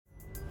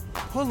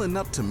Pulling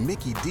up to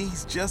Mickey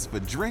D's just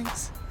for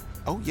drinks?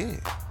 Oh yeah,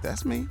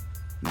 that's me.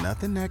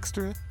 Nothing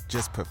extra,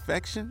 just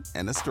perfection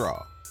and a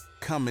straw.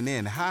 Coming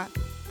in hot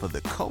for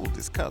the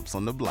coldest cups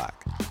on the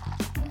block.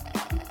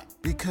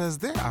 Because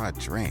there are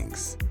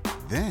drinks.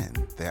 Then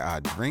there are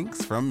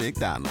drinks from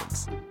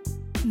McDonald's.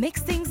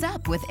 Mix things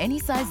up with any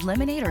size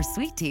lemonade or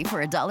sweet tea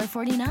for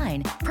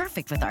 $1.49.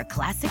 Perfect with our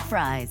classic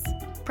fries.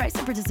 Price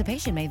and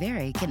participation may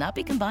vary. Cannot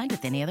be combined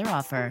with any other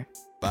offer.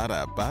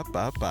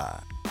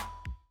 Ba-da-ba-ba-ba.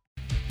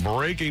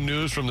 Breaking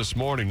news from this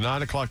morning,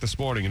 9 o'clock this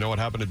morning. You know what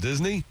happened at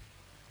Disney?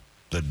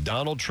 The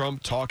Donald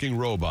Trump talking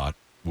robot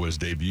was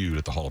debuted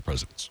at the Hall of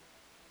Presidents.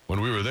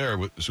 When we were there,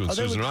 when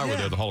Susan and I were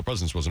there, the Hall of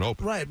Presidents wasn't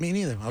open. Right, me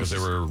neither. Because they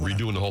were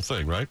redoing the whole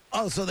thing, right?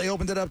 Oh, so they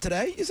opened it up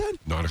today, you said?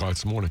 9 o'clock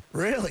this morning.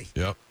 Really?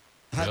 Yep.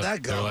 How'd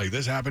that go? They were like,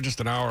 this happened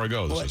just an hour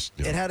ago. Well,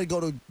 it had to go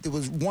to, there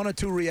was one or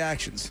two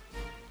reactions.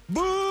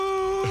 Boo!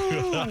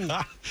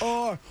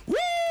 Or, woo!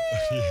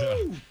 Yeah.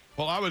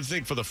 Well, I would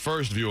think for the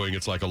first viewing,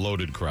 it's like a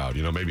loaded crowd.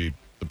 You know, maybe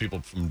the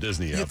people from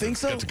Disney You think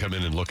so? get to come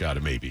in and look at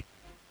it, maybe.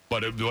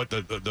 But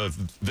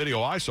the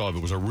video I saw of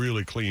it was a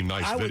really clean,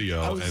 nice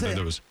video, and then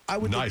there was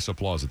nice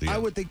applause at the end. I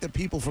would think the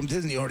people from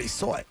Disney already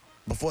saw it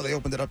before they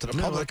opened it up to the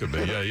public. That could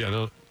be. Yeah,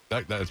 no,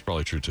 that's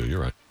probably true, too.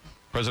 You're right.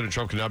 President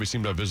Trump can now be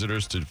seen by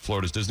visitors to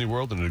Florida's Disney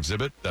World in an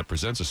exhibit that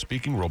presents a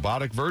speaking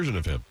robotic version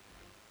of him.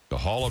 The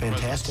Hall of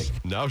Presidents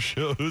now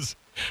shows,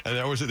 and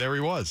there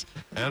he was,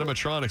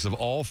 animatronics of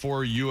all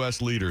 44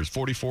 U.S.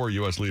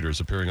 leaders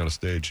appearing on a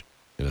stage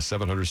in a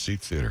 700-seat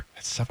theater.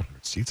 That's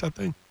 700 seats, I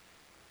think?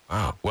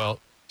 Wow. Well,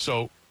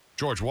 so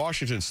George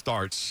Washington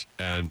starts,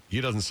 and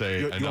he doesn't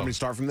say, you want me to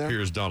start from there?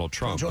 Here's Donald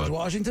Trump. George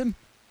Washington?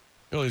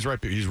 No, he's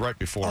right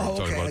before. I'm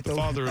talking about the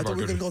father of our I thought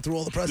we were going to go through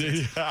all the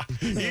presidents. Yeah.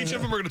 Each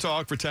of them are going to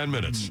talk for 10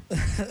 minutes.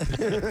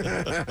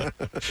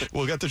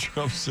 We'll get to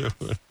Trump soon.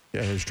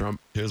 Yeah, here's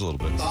Trump. Here's a little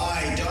bit.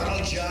 I,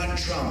 Donald John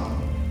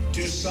Trump,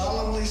 do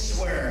solemnly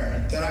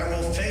swear that I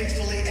will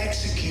faithfully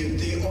execute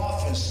the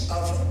office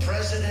of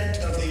President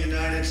of the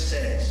United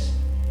States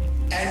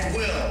and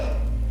will,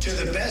 to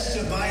the best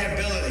of my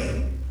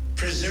ability,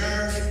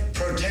 preserve,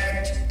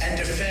 protect, and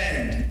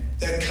defend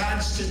the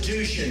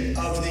Constitution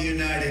of the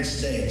United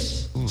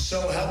States.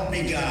 So help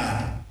me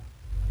God.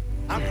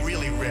 I'm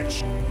really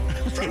rich.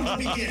 From the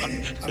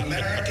beginning,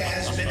 America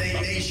has been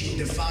a nation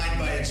defined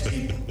by its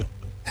people.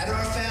 At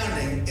our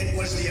founding, it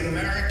was the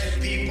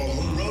American people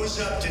who rose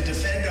up to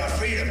defend our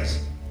freedoms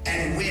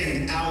and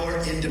win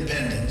our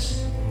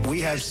independence.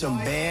 We have some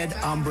bad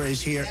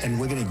hombres here, and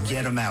we're going to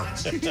get them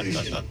out.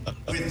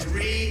 With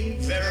three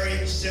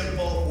very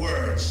simple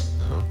words.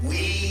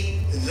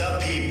 We, the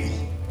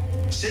people.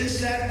 Since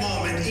that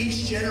moment,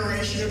 each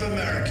generation of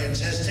Americans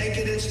has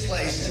taken its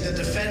place in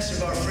the defense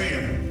of our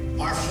freedom,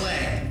 our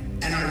flag,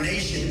 and our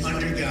nation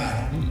under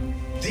God.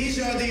 These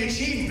are the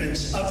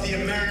achievements of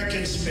the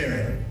American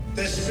spirit.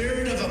 The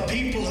spirit of a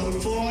people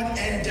who fought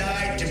and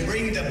died to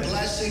bring the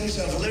blessings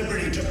of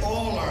liberty to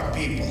all our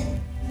people.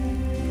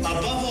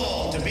 Above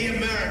all, to be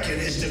American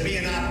is to be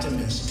an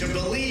optimist, to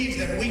believe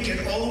that we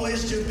can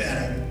always do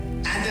better,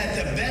 and that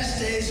the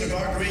best days of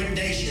our great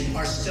nation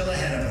are still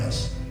ahead of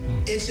us.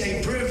 It's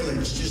a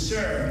privilege to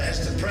serve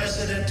as the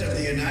President of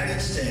the United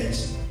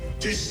States,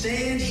 to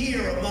stand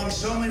here among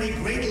so many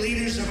great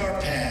leaders of our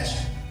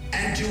past,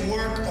 and to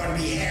work on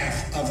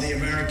behalf of the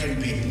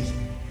American people.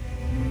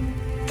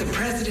 The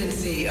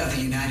presidency of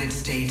the United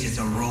States is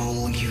a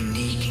role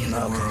unique in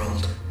the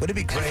world. Wouldn't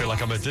it be great? I feel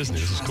like I'm at Disney.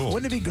 This is cool.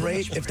 Wouldn't it be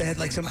great if they had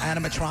like some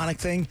animatronic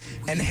thing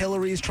and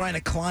Hillary's trying to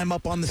climb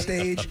up on the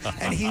stage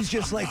and he's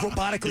just like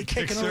robotically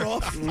kicking her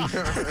off?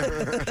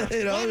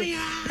 You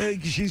know,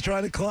 she's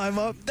trying to climb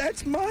up.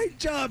 That's my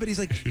job. And he's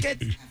like,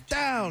 get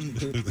down.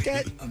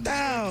 Get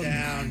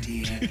down.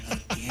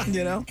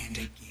 You know?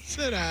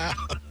 Sit down.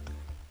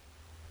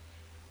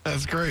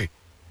 That's great.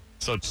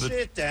 So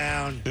Sit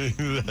down.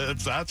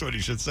 that's what he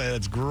should say.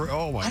 That's great.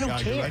 Oh, my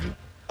God.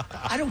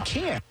 I don't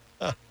care.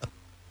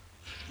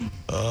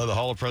 The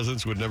Hall of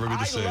Presidents would never be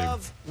the same. I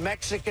love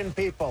Mexican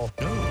people.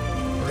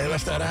 They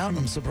left that out?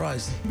 I'm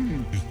surprised.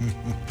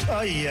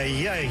 Ay,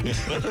 ay, ay.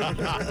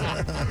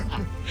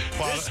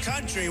 This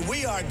country,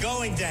 we are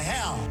going to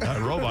hell.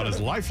 That robot is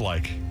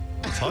lifelike.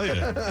 I'll tell you.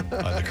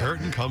 The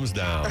curtain comes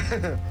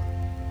down.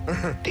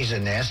 He's a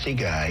nasty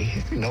guy.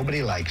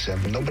 Nobody likes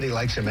him. Nobody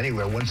likes him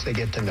anywhere once they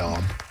get to know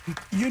him.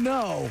 You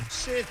know.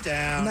 Sit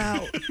down.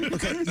 Now,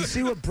 okay, you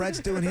see what Brett's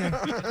doing here?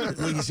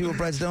 You see what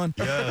Brett's doing?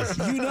 Yes.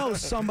 You know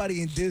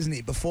somebody in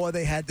Disney, before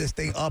they had this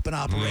thing up and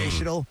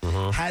operational,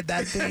 had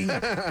that thing,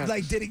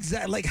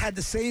 like had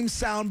the same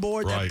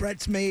soundboard that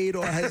Brett's made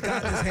or has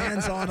gotten his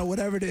hands on or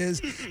whatever it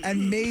is,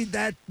 and made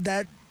that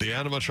the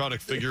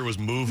animatronic figure was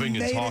moving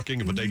and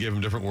talking, but they gave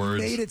him different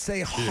words. Made it say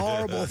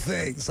horrible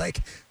things. Like,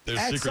 there's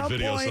at secret some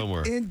video point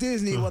somewhere. in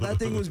Disney, while that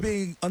thing was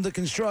being under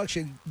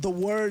construction, the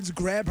words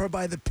 "grab her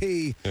by the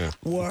pee"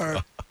 were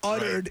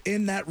uttered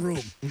in that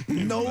room.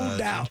 No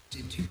doubt.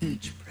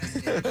 Each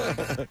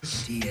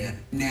idea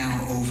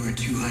now over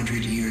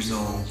 200 years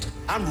old.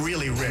 I'm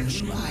really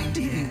rich. New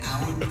idea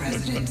our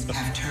presidents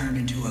have turned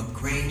into a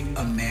great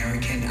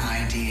American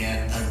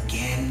idea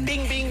again.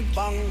 Bing, bing,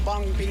 bong. bong,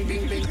 bong, bing,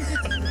 bing, bing.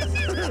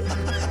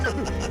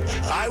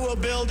 I will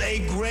build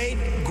a great,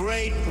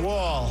 great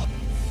wall.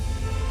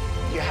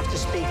 You have to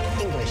speak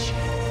English.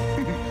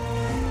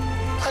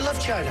 I love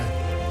China.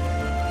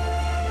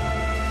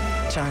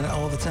 China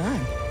all the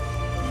time.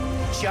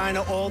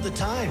 China all the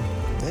time.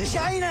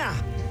 China!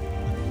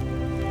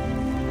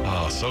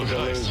 Oh, so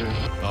nice.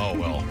 Oh,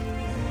 well.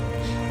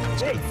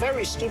 They're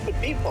very stupid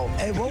people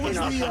Hey, what was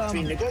in our the,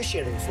 country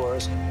negotiating for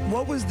us.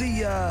 What was the,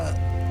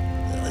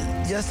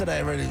 yesterday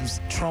I read it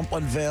was Trump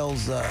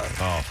unveils, They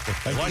liked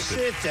it.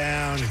 Sit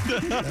down.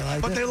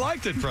 But they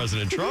liked it,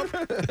 President Trump.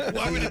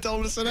 Why would you tell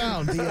him to sit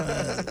down?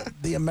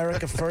 the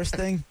America First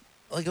thing.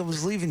 Like, I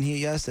was leaving here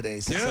yesterday.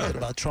 It said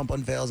about Trump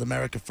unveils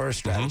America First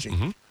strategy.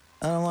 And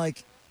I'm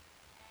like,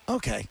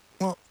 okay,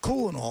 well,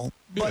 cool and all.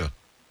 But Yeah,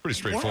 pretty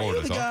straightforward, weren't you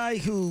I the thought. guy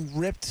who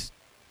ripped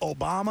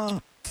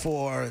Obama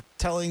for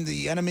telling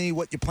the enemy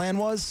what your plan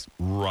was?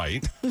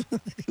 Right.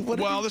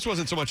 Well, this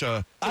wasn't so much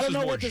a... I don't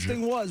know what this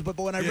thing was, but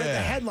when I read the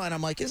headline,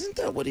 I'm like, isn't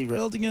that what he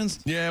railed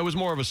against? Yeah, it was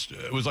more of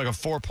it was like a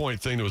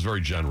 4-point thing that was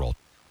very general.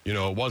 You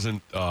know, it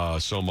wasn't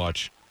so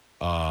much,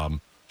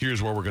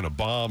 here's where we're going to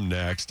bomb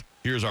next.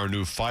 Here's our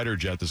new fighter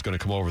jet that's going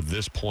to come over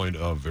this point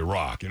of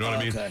Iraq. You know what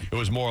I mean? It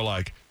was more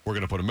like, we're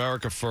going to put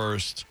America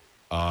first.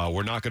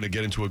 We're not going to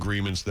get into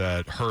agreements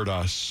that hurt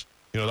us.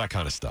 You know, that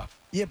kind of stuff.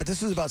 Yeah, but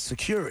this was about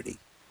security.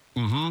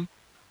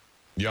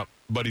 Yep.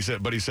 But he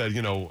said,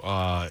 you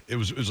know, it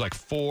was like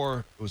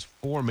four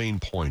main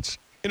points.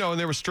 You know, and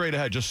they were straight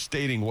ahead, just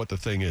stating what the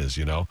thing is,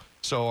 you know.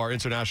 So our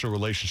international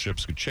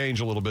relationships could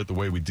change a little bit. The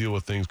way we deal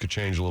with things could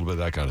change a little bit,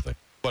 that kind of thing.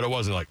 But it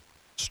wasn't like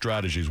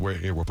strategies where,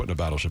 here, we're putting a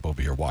battleship over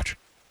here, watch.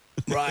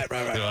 Right. You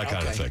know, that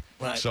kind of thing.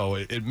 Right. So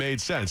it made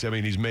sense. I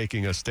mean, he's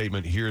making a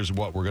statement, here's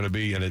what we're going to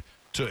be, and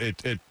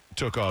it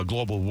took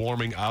global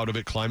warming out of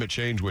it, climate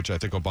change, which I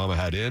think Obama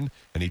had in,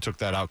 and he took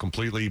that out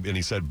completely, and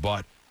he said,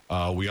 but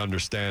we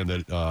understand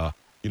that,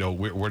 you know,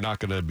 we're not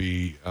going to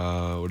be,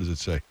 what does it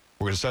say?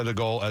 We're going to set the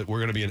goal, we're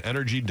going to be an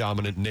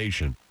energy-dominant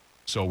nation,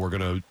 so we're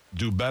going to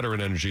do better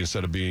in energy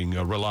instead of being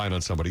reliant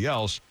on somebody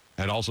else,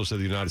 and also said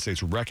the United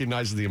States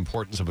recognizes the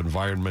importance of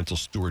environmental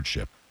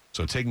stewardship,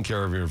 so taking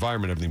care of your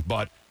environment, everything,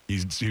 but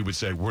he would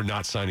say, we're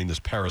not signing this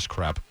Paris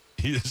crap.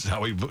 This is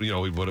how he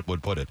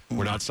would put it.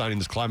 We're not signing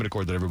this climate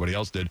accord that everybody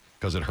else did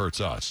because it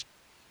hurts us.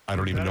 I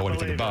don't even know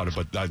anything about it,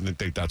 but I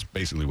think that's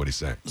basically what he's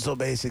saying. So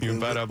basically, you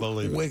better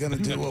believe we're going to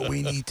do what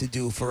we need to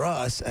do for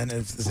us, and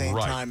at the same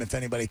time, if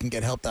anybody can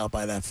get helped out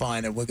by that,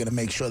 fine, and we're going to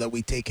make sure that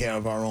we take care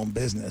of our own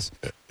business.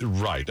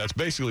 Right. That's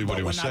basically what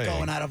he was saying. We're not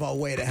going out of our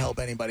way to help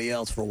anybody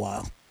else for a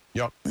while.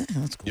 Yep.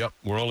 That's cool. Yep.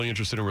 We're only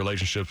interested in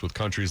relationships with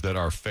countries that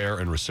are fair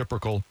and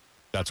reciprocal.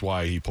 That's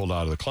why he pulled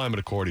out of the climate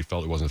accord. He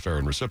felt it wasn't fair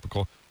and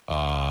reciprocal.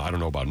 I don't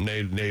know about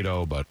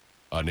NATO, but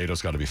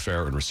NATO's got to be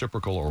fair and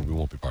reciprocal or we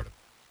won't be part of it.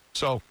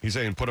 So he's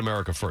saying put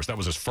America first. That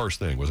was his first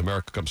thing. Was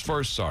America comes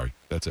first? Sorry.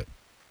 That's it.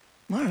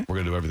 All right. We're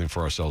going to do everything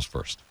for ourselves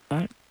first. All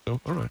right. So,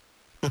 all right.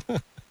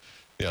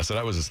 Yeah, so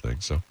that was his thing.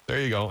 So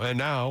there you go. And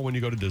now when you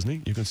go to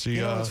Disney, you can see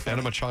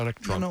animatronic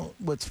Trump. You know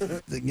what's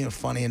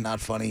funny and not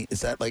funny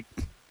is that, like,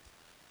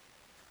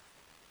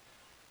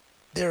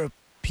 there are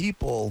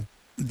people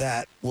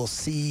that will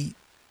see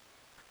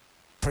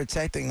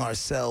protecting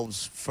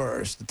ourselves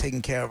first,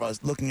 taking care of us,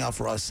 looking out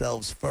for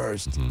ourselves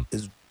first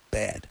is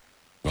bad.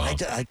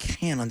 I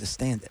can't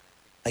understand it.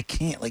 I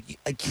can't.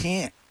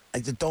 I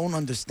just don't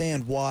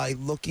understand why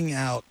looking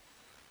out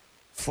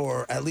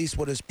for at least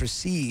what is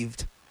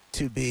perceived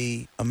to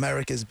be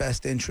America's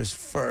best interest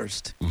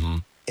first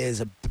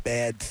is a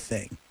bad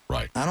thing.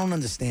 Right. I don't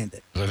understand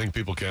it. I think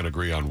people can't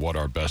agree on what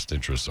our best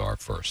interests are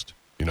first.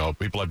 You know,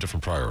 people have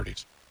different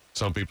priorities.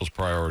 Some people's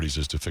priorities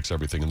is to fix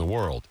everything in the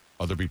world.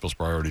 Other people's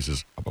priorities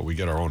is, how about we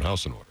get our own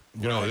house in order?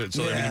 You know,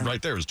 so I mean,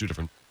 right there is two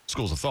different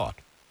schools of thought.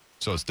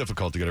 So it's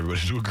difficult to get everybody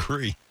to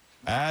agree,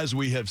 as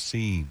we have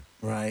seen.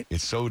 Right.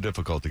 It's so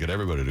difficult to get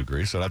everybody to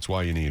agree. So that's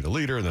why you need a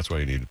leader, and that's why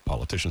you need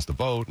politicians to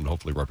vote and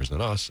hopefully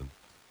represent us. And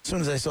as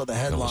soon as I saw the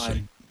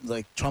headline,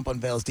 like Trump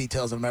unveils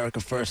details of America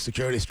First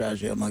security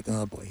strategy, I'm like,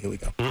 oh boy, here we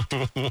go.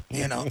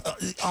 You know,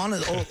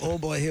 oh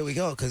boy, here we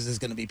go, because there's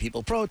going to be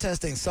people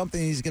protesting.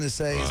 Something he's going to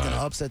say is going to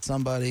upset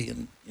somebody,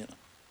 and you know.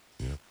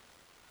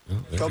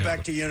 Yeah. Go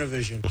back to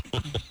Univision.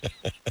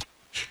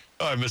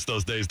 Oh, I miss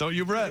those days, don't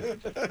you, Brett?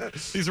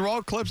 These are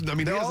all clips. I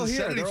mean, They're he all hasn't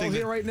here. said They're all anything.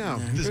 here right now.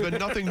 There's been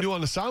nothing new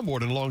on the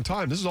soundboard in a long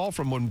time. This is all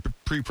from when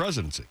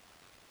pre-presidency,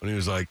 when he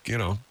was like, you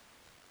know,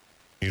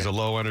 he's a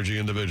low-energy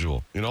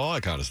individual. You know, all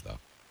that kind of stuff.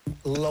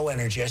 Low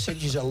energy. I said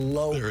he's a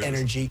low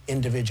energy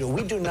individual.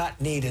 We do not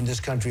need in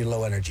this country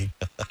low energy.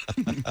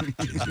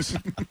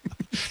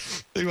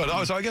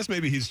 So I guess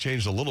maybe he's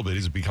changed a little bit.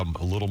 He's become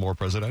a little more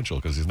presidential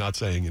because he's not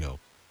saying, you know,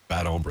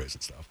 bad hombres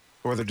and stuff.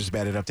 Or they're just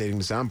bad at updating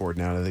the soundboard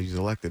now that he's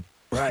elected.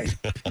 Right.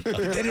 They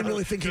didn't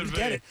really think he would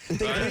get it.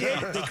 They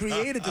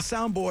created the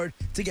soundboard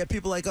to get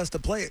people like us to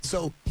play it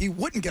so he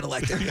wouldn't get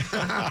elected.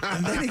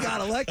 And then he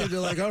got elected. They're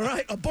like, all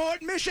right,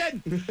 abort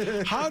mission.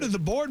 How did the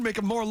board make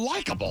him more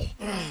likable?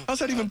 How's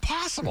that even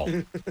possible? All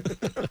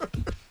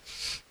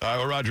right,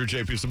 well, Roger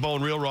J. P.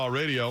 Simone, Real Raw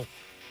Radio.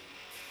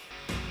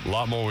 A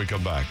lot more when we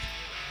come back.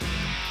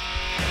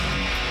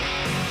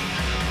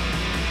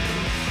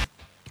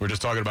 We're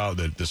just talking about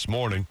that this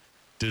morning.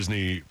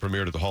 Disney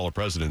premiered at the Hall of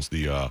Presidents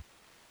the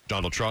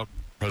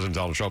President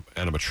Donald Trump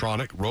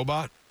animatronic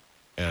robot,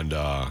 and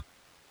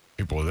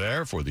people were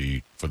there for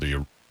the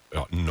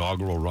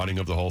inaugural running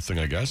of the whole thing,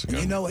 I guess.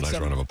 Again, nice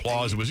round of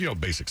applause. It was,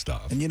 basic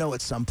stuff. And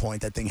at some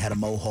point that thing had a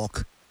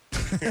mohawk.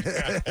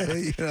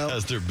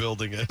 As they're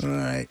building it. All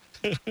right.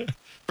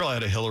 Probably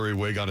had a Hillary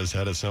wig on his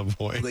head at some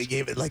point. They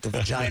gave it like a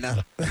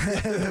vagina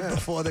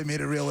before they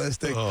made it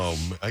realistic. Oh,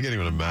 I can't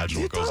even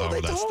imagine what goes on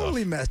with that stuff. They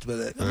totally messed with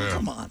it. I mean,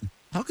 come on.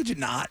 How could you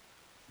not?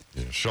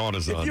 Yeah, Sean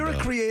is on. If you're a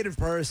creative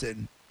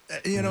person,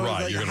 right, you're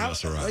going to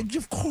mess around.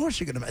 Of course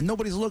you're going to.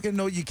 Nobody's looking.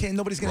 No, you can't.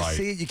 Nobody's going to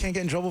see it. You can't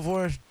get in trouble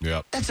for it.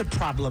 Yep. That's a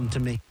problem to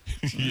me.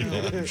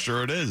 Yeah, I'm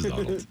sure it is,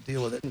 Donald.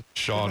 Deal with it.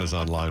 Sean is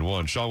on line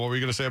 1. Sean, what were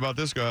you going to say about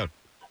this? Go ahead.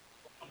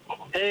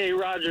 Hey,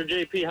 Roger,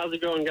 JP, how's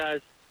it going,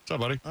 guys? What's up,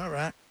 buddy? All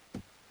right.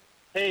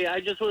 Hey, I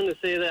just wanted to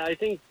say that I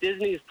think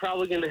Disney's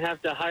probably going to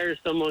have to hire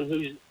someone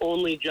whose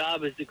only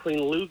job is to clean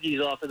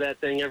loogies off of that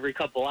thing every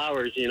couple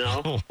hours,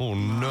 Oh,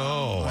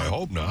 no. I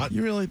hope not.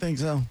 You really think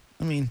so?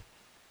 I mean...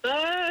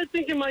 I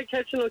think you might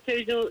catch an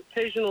occasional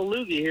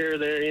loogie here or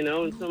there, and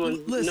no one's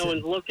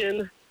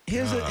looking.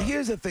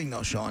 Here's the thing,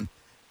 though, Sean.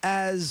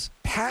 As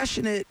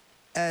passionate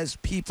as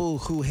people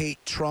who hate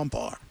Trump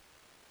are,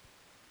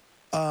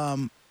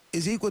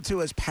 is equal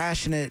to as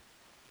passionate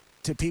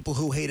to people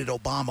who hated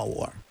Obama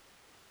were.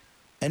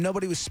 And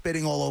nobody was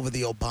spitting all over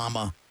the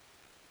Obama,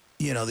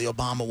 the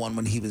Obama one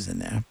when he was in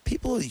there.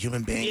 People are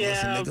human beings.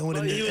 Yeah, they're going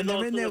in there, he was and they're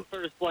also in there. the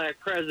first black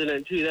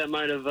president, too. That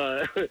might have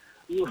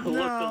looked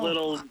a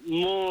little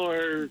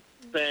more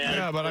bad.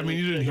 Yeah, but I mean,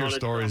 you didn't hear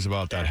stories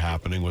about that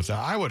happening with that.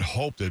 I would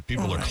hope that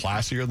people are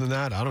classier than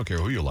that. I don't care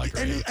who you like.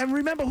 And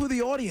remember who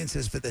the audience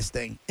is for this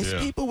thing. It's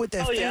people with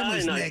their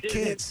families and their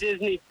kids.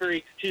 Disney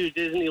freaks, too.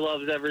 Disney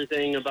loves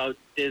everything about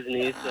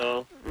Disney,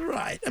 so.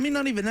 Right. I mean,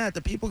 not even that.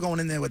 The people going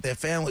in there with their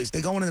families,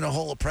 they're going in the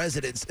Hall of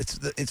Presidents.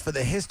 It's for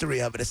the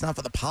history of it. It's not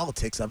for the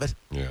politics of it.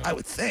 Yeah. I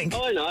would think.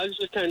 Oh, I know. I was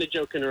just kind of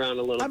joking around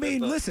a little bit. I mean,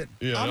 listen,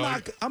 I'm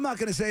not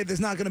going to say there's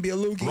not going to be a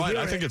loogie right,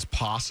 here. I think it's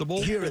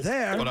possible. Here or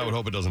there. But I would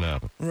hope it doesn't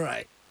happen.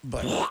 Right.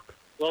 But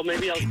well,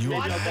 maybe I'll.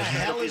 What the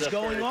hell is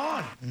going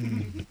on?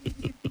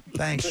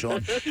 Thanks,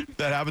 Sean.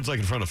 That happens like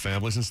in front of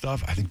families and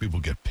stuff. I think people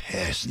get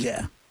pissed.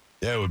 Yeah.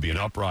 Yeah, it would be an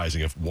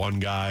uprising if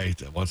one guy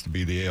that wants to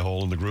be the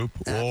a-hole in the group.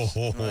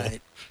 Right.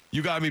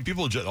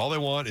 People just all they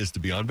want is to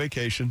be on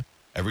vacation,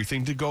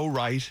 everything to go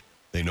right.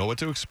 They know what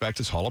to expect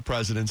as Hall of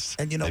Presidents.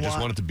 And you know they just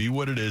what? want it to be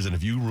what it is. And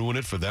if you ruin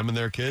it for them and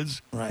their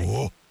kids, right.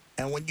 Whoa,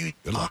 and when you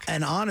good luck.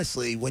 And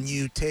honestly, when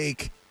you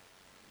take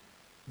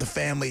the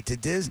family to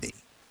Disney,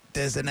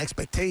 there's an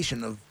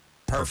expectation of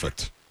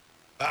perfect.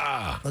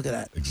 Look at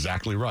that.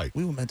 Exactly right.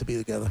 We were meant to be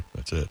together.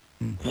 That's it.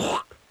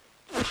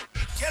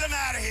 Get him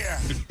out of here.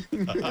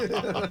 Maybe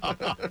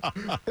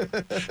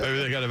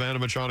they got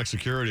animatronic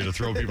security to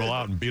throw people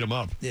out and beat them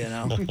up. With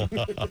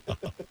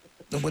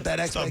that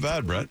it's not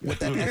bad, Brett. With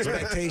that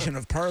expectation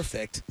of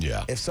perfect,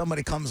 if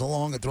somebody comes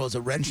along and throws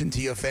a wrench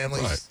into your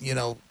family's,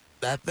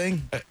 that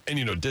thing.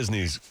 And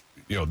Disney's,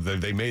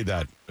 they made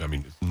that. I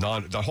mean,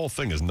 the whole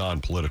thing is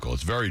non-political.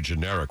 It's very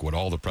generic what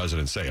all the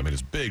presidents say. I mean,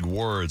 it's big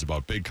words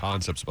about big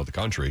concepts about the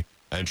country.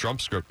 And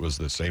Trump's script was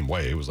the same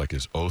way. It was like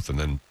his oath and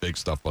then big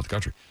stuff about the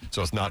country.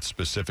 So it's not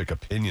specific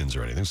opinions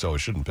or anything. So it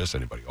shouldn't piss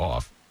anybody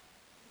off.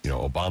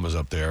 Obama's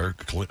up there,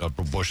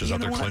 Bush is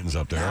up there, Clinton's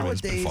up there. Nowadays,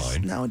 it's been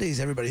fine.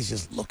 Nowadays, everybody's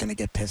just looking to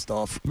get pissed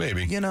off.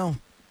 Maybe. I'm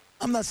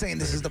not saying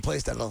this is the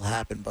place that'll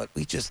happen, but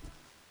there's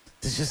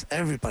just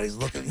everybody's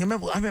looking. I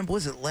remember,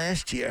 was it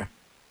last year?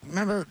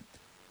 Remember,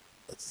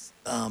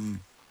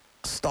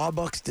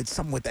 Starbucks did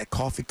something with that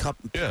coffee cup.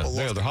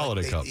 The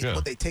holiday cup.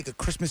 But they take a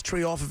Christmas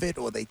tree off of it,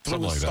 or they throw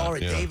Something a like Star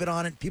that, of David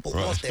on it. People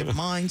lost their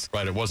minds.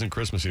 Right, it wasn't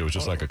Christmassy. It was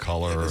just like a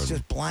color. It was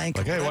just blank.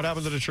 Like, hey, what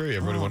happened to the tree?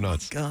 Everybody went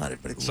nuts. God,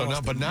 everybody so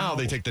lost now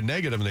they take the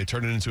negative and they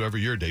turn it into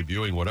every year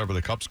debuting whatever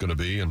the cup's going to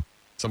be, and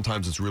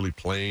sometimes it's really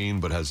plain,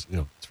 but has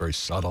it's very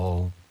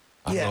subtle.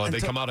 I don't know, they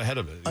come out ahead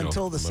of it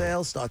until the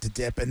sales start to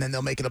dip, and then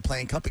they'll make it a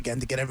plain cup again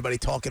to get everybody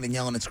talking and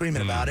yelling and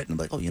screaming about it. And I'm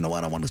like, oh, you know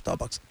what? I want a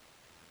Starbucks.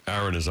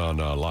 Aaron is on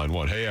line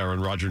 1. Hey, Aaron,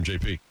 Roger and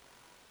JP.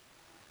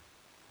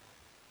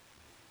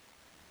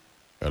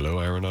 Hello,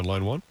 Aaron on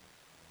line 1.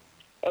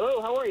 Hello,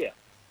 how are you?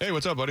 Hey,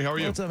 what's up, buddy? How are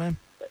you? What's up, man?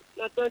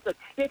 Not good.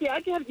 JP, I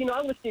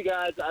listen to you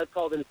guys. I've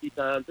called in a few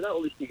times, and I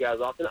don't listen to you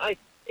guys often.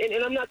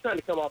 And I'm not trying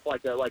to come off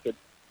like a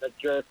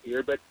jerk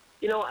here, but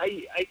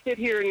I sit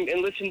here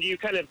and listen to you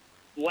kind of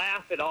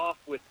laugh it off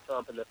with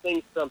Trump and the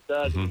things Trump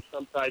does, and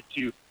Trump tries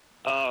to,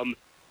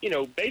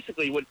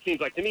 basically what it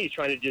seems like to me is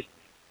trying to just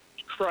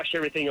crush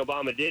everything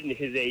Obama did in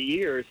his 8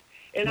 years.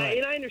 And I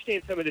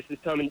understand some of this is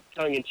tongue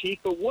in cheek,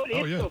 but what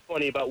is so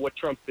funny about what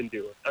Trump's been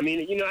doing? I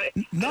mean,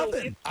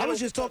 nothing. I was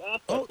just talking.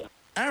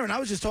 Aaron, I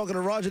was just talking to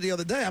Roger the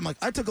other day. I'm like,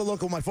 I took a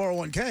look at my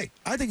 401k.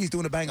 I think he's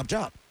doing a bang-up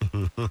job.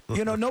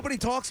 Nobody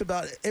talks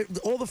about it.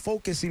 All the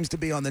focus seems to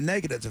be on the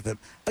negatives of him.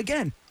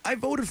 Again, I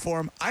voted for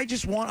him. I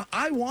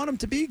want him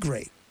to be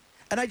great.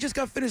 And I just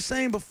got finished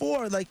saying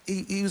before, like,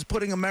 he was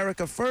putting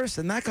America first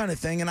and that kind of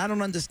thing, and I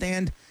don't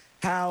understand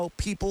how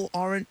people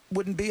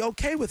wouldn't be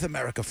okay with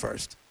America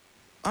first.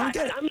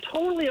 I'm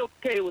totally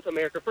okay with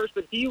America first,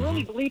 but do you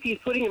really believe he's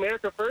putting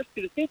America first?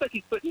 Because it seems like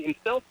he's putting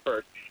himself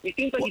first. It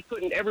seems like he's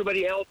putting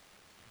everybody else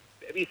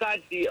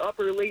besides the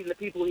upper elite and the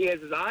people he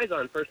has his eyes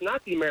on first,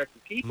 not the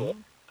American people.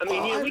 I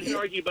mean, we can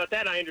argue about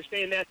that. I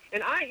understand that.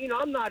 And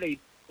I'm not a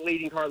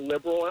bleeding heart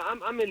liberal.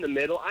 I'm in the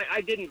middle.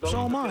 I didn't vote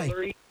for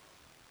Hillary.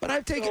 But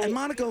I've taken, and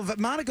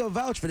Monica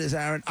vouched for this,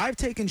 Aaron. I've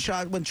taken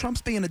shots when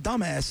Trump's being a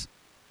dumbass.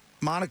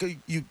 Monica,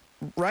 you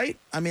right?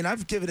 I mean,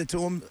 I've given it to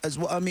him as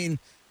well. I mean,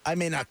 I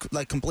may not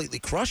like completely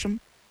crush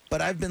him,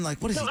 but I've been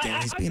like, what is he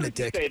doing? He's being a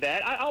dick. Say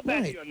that. I'll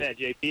back you on that,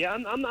 JP.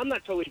 I'm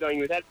not totally going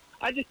with that.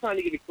 I'm just trying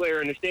to get a clear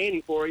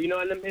understanding for it,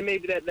 and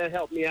maybe that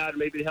helped me out, or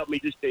maybe it helped me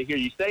just to hear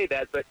you say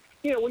that. But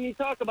when you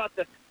talk about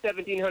the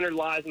 1,700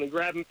 lies and the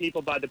grabbing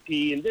people by the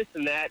pee and this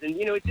and that, and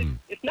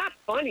it's not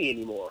funny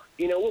anymore.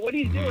 What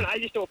he's doing, I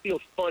just don't feel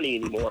funny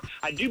anymore.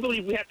 I do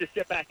believe we have to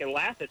sit back and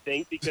laugh at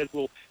things because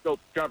we'll go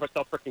drive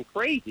ourselves freaking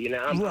crazy. And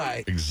I'm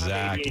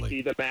exactly I'm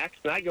ADHD the max,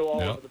 and I go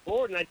all over the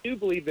board. And I do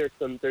believe there's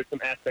some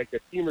aspect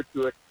of humor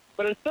to it.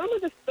 But on some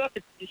of the stuff,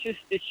 it's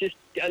just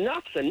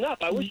enough's enough.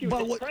 I wish you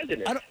were the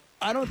president.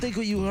 I don't think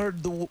you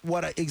heard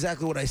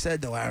exactly what I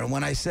said, though, Aaron.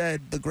 When I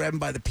said the grab him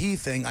by the pee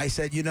thing, I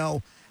said,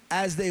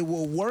 as they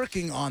were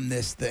working on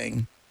this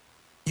thing,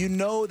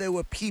 there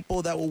were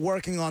people that were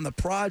working on the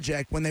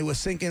project when they were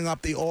syncing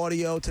up the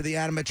audio to the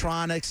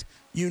animatronics.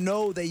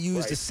 They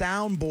used a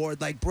soundboard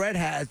like Brett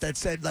has that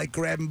said, like,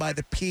 grab him by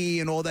the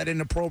pee and all that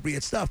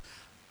inappropriate stuff.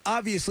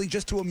 Obviously,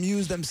 just to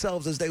amuse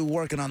themselves as they were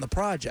working on the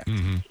project.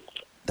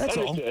 That's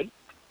Understood.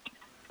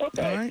 all.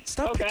 Okay. All right.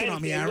 Stop picking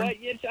on me, Aaron. Well,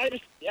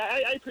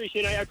 I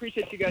appreciate it. I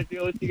appreciate you guys. I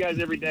listen to you guys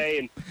every day,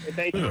 and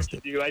thank you for what you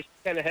do. I just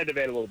kind of had to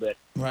vent a little bit.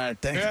 Right.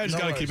 Thanks. Yeah, I just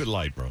got to keep it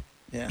light, bro.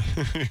 Yeah.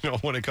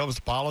 When it comes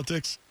to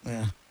politics.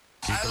 Yeah.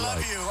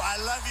 I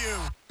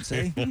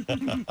See?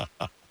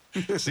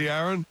 See,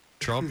 Aaron?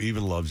 Trump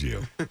even loves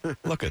you.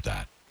 Look at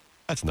that.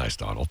 That's nice,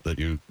 Donald, that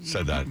you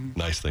said that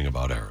nice thing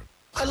about Aaron.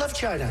 I love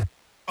China.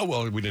 Oh,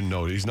 well, we didn't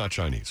know. He's not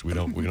Chinese. We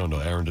don't know.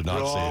 Aaron did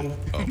not say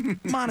it.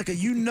 Oh. Monica,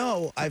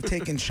 I've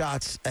taken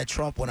shots at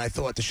Trump when I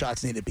thought the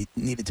shots needed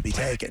to be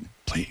taken.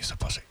 Please, a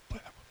pussy.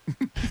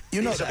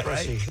 You know that,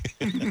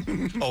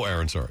 right? Oh,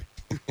 Aaron, sorry.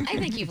 I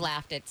think you've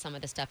laughed at some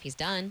of the stuff he's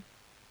done.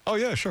 Oh,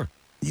 yeah, sure.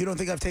 You don't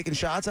think I've taken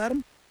shots at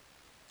him?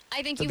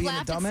 I think you've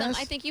laughed at some.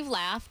 I think you've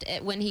laughed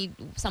at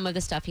some of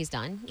the stuff he's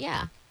done.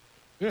 Yeah.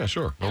 Yeah,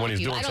 sure. I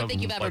don't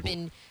think you've ever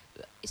been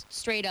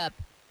straight up,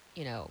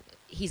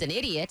 he's an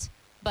idiot.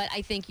 But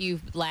I think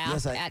you've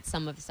laughed at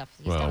some of the stuff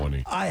he's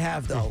done. I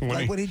have, though.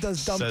 When he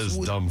does dumb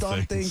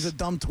things or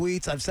dumb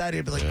tweets, I've sat here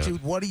and be like,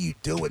 dude, what are you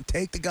doing?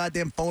 Take the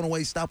goddamn phone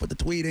away. Stop with the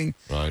tweeting.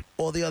 Right.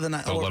 Or the other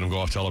night. Don't let him go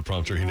off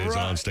teleprompter. He needs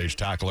an onstage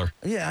tackler.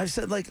 Yeah, I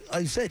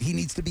said he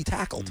needs to be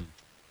tackled.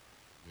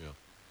 Yeah.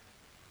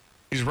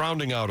 He's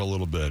rounding out a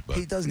little bit, but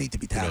he does need to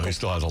be tackled. He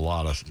still has a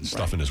lot of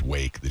stuff in his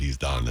wake that he's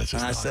done. That's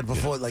just I said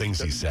before,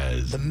 things he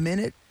says. The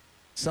minute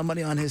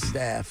somebody on his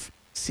staff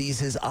sees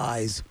his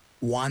eyes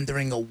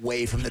wandering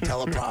away from the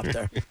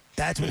teleprompter,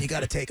 that's when you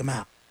got to take him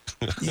out.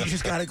 You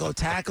just got to go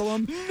tackle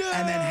him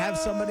and then have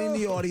somebody in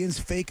the audience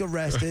fake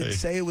arrested,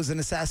 say it was an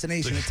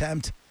assassination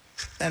attempt,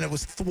 and it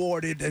was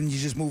thwarted, and you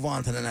just move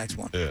on to the next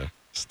one. Yeah.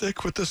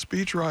 Stick with the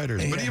speech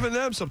writers. Yeah. But even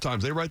them,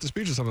 sometimes, they write the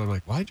speeches. Sometimes I'm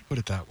like, why'd you put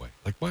it that way?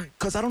 Like, why?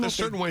 Because I don't know. There's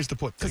certain ways to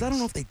put things. Because I don't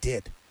know if they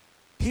did.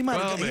 He might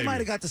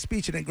have got the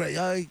speech and it great.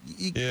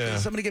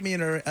 Somebody get me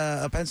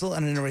a pencil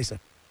and an eraser.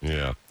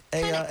 Yeah.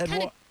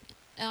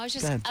 I was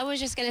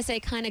just going to say,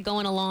 kind of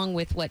going along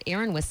with what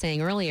Aaron was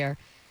saying earlier,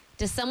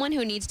 does someone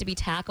who needs to be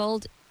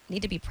tackled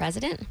need to be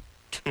president?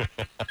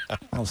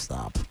 Oh,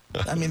 stop.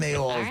 I mean, they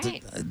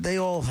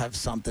all have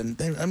something.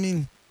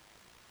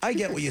 I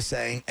get what you're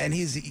saying. And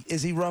is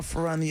he rough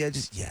around the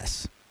edges?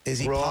 Yes. Is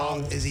he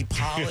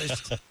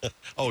polished?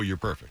 Oh, you're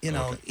perfect.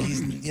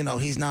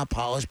 He's not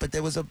polished, but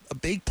there was a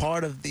big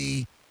part of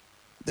the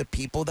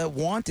people that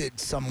wanted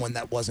someone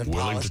that wasn't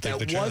polished,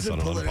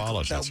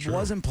 that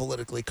wasn't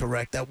politically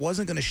correct, that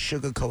wasn't going to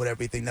sugarcoat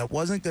everything, that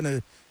wasn't going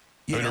to.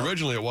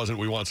 Originally it wasn't.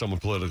 We want someone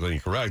politically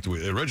incorrect.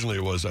 Originally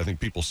it was, I think,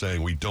 people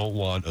saying we don't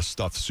want a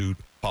stuffed suit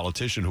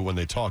politician who, when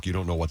they talk, you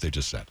don't know what they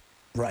just said.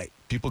 Right.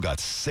 People got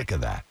sick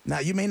of that. Now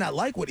you may not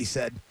like what he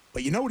said,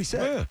 but you know what he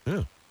said.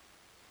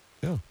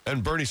 Yeah.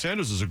 And Bernie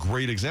Sanders is a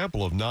great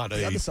example of not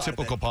a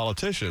typical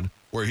politician,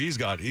 where he's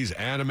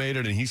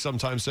animated and he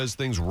sometimes says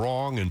things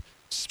wrong and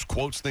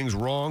quotes things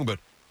wrong, but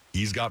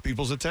he's got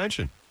people's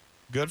attention.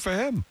 Good for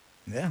him.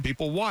 Yeah.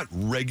 People want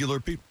regular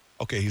people.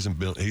 Okay,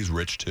 he's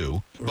rich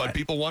too, but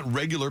people want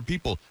regular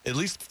people, at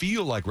least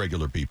feel like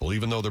regular people,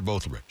 even though they're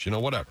both rich.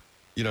 Whatever.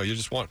 You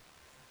just want,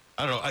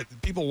 I don't know,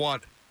 people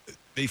want,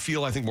 they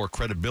feel, I think, more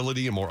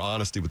credibility and more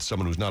honesty with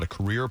someone who's not a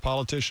career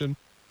politician,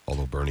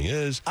 although Bernie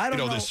is. I don't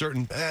know. There's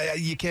certain,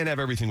 you can't have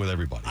everything with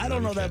everybody. I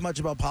don't know that much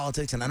about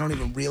politics, and I don't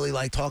even really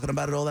like talking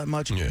about it all that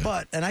much,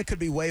 and I could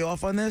be way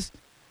off on this,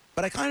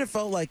 but I kind of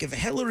felt like if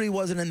Hillary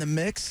wasn't in the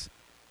mix,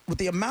 with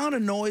the amount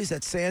of noise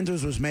that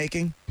Sanders was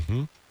making,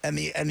 and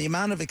the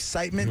amount of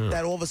excitement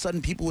that all of a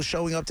sudden people were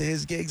showing up to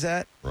his gigs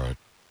at, right?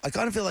 I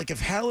kind of feel like if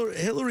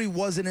Hillary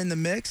wasn't in the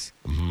mix,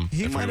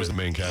 he if he was the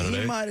main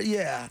candidate. He might,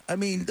 yeah. I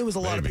mean, there was a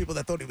lot of people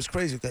that thought he was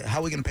crazy. How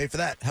are we going to pay for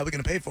that? How are we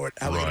going to pay for it?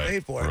 How are we going to pay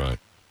for it? Right.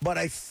 But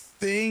I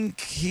think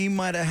he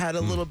might have had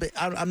a little bit.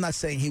 I'm not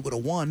saying he would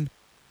have won.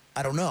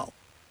 I don't know,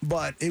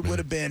 but it would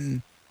have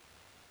been.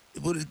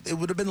 It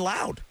would have been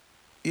loud.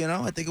 You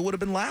know, I think it would have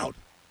been loud.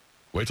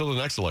 Wait till the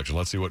next election.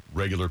 Let's see what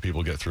regular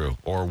people get through,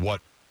 or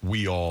what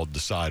we all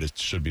decide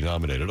should be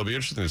nominated. It'll be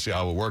interesting to see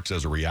how it works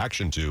as a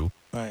reaction to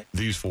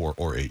these 4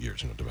 or 8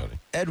 years, depending.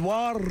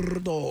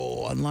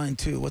 Eduardo on line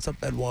 2. What's up,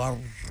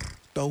 Eduardo?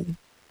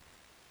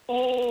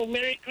 Oh,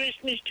 Merry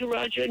Christmas to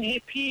Roger and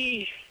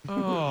Hippie.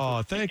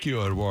 Oh, thank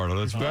you, Eduardo.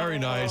 That's very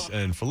nice,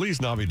 and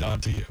Feliz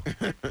Navidad to you.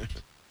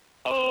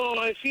 Oh,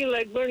 I feel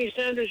like Bernie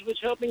Sanders was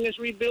helping us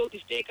rebuild the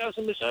steakhouse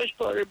and massage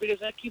parlor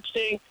because I keep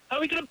saying, how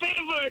are we going to pay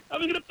for it? How are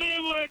we going to pay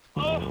for it?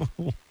 Oh,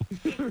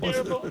 it's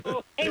terrible.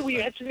 Oh. Hey, we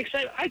had some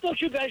excitement. I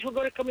thought you guys were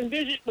going to come and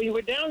visit when you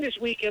were down this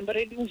weekend, but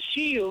I didn't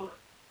see you.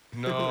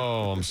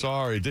 No, I'm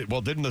sorry. Didn't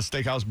the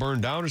steakhouse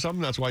burn down or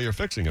something? That's why you're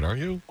fixing it,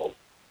 aren't you?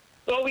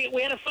 Well,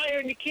 we had a fire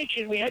in the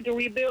kitchen. We had to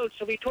rebuild,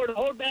 so we tore the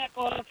whole back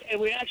off,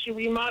 and we're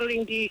actually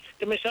remodeling the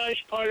massage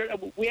parlor.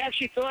 We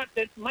actually thought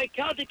that Mike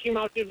Calta came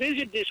out to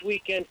visit this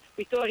weekend.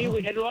 We thought he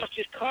had lost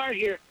his car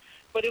here,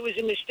 but it was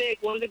a mistake.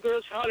 One of the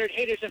girls hollered,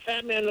 hey, there's a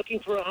fat man looking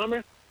for a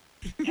Hummer.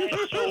 And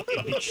so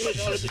it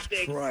was all a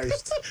mistake.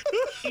 Christ.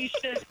 He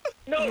said,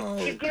 no,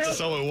 the girls...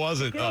 So it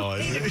wasn't.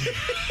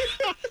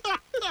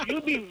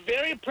 You'll be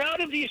very proud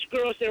of these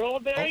girls. They're all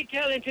very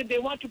talented. They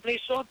want to play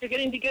softball. They're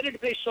getting together to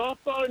play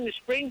softball in the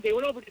spring. They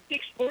went over to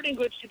Dick's Sporting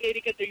Goods today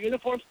to get their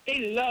uniforms.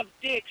 They love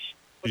Dick's.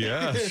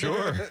 Yeah,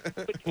 sure.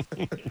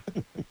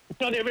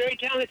 No, they're very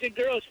talented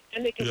girls,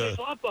 and they can play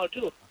softball,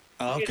 too.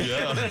 Okay.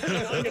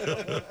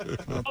 Yeah.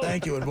 Well,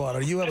 thank you, Eduardo.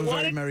 You have a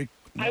very merry...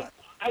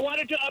 I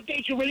wanted to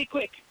update you really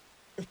quick.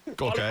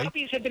 Okay. All the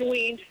puppies have been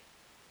weaned.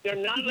 They're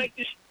not like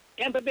the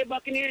Tampa Bay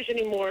Buccaneers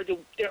anymore.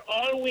 They're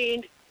all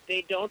weaned.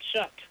 They don't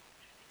suck.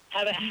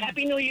 Have a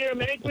happy New Year,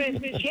 Merry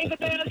Christmas, jingle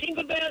bells,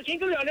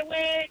 jingle all the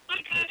way. Bye,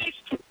 guys.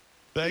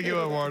 Thank you,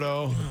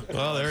 Eduardo.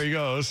 Well, there he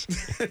goes.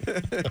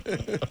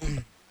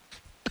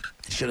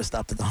 Should have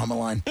stopped at the Hummer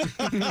line.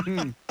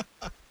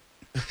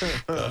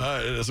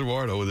 It's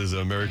Eduardo with his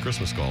Merry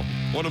Christmas call.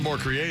 One of more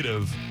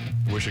creative,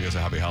 wishing us a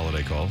happy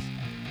holiday call.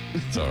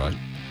 It's all right.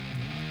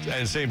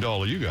 And same to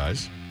all of you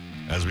guys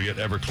as we get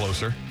ever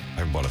closer. I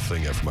haven't bought a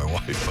thing yet for my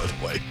wife, by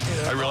the way.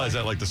 Yeah, I realized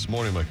that this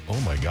morning. I'm like,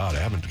 oh my God, I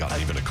haven't gotten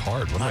even a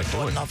card. What am I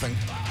doing? Nothing.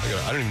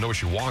 I don't even know what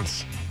she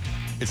wants.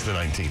 It's the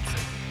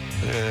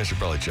 19th. I should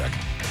probably check.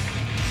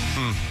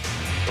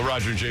 The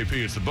Roger and JP,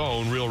 it's the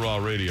Bone, Real Raw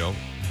Radio.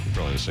 You're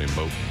probably in the same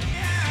boat.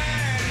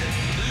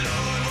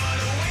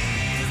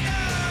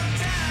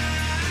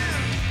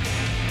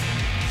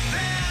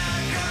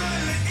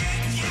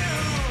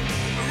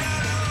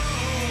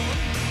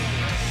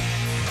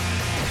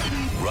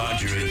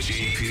 Roger and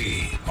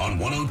JP on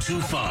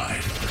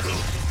 102.5 The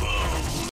Bone.